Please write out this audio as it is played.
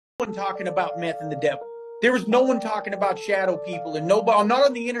one talking about meth and the devil. There was no one talking about shadow people, and nobody, not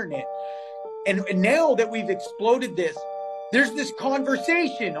on the internet. And now that we've exploded this, there's this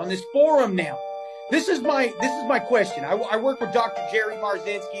conversation on this forum now. This is my question. I work with Dr. Jerry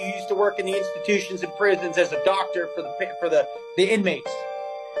Marzinski, who used to work in the institutions and prisons as a doctor for the inmates.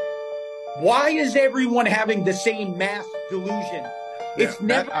 Why is everyone having the same mass delusion? It's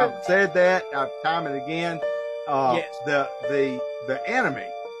never. I've said that time and again. Yes. The enemy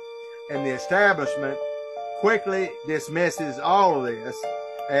and the establishment quickly dismisses all of this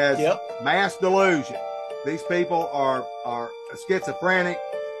as mass delusion. These people are schizophrenic.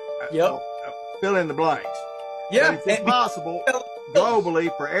 Yep. Fill in the blanks. Yeah. But it's impossible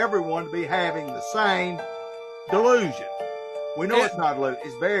globally for everyone to be having the same delusion. We know it's not delusion.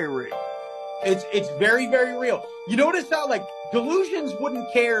 It's very real. It's very, very real. You notice how, like, delusions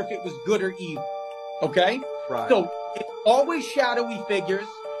wouldn't care if it was good or evil. Okay? Right. So it's always shadowy figures.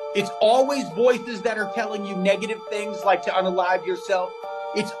 It's always voices that are telling you negative things, like to unalive yourself.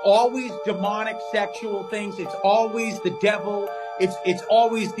 It's always demonic sexual things. It's always the devil. It's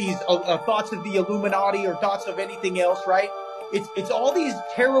always these thoughts of the Illuminati or thoughts of anything else, right? It's all these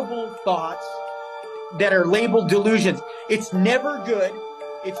terrible thoughts that are labeled delusions. It's never good.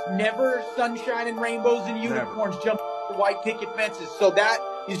 It's never sunshine and rainbows and unicorns jumping over white picket fences. So that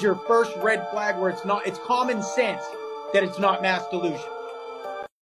is your first red flag where it's common sense that it's not mass delusion.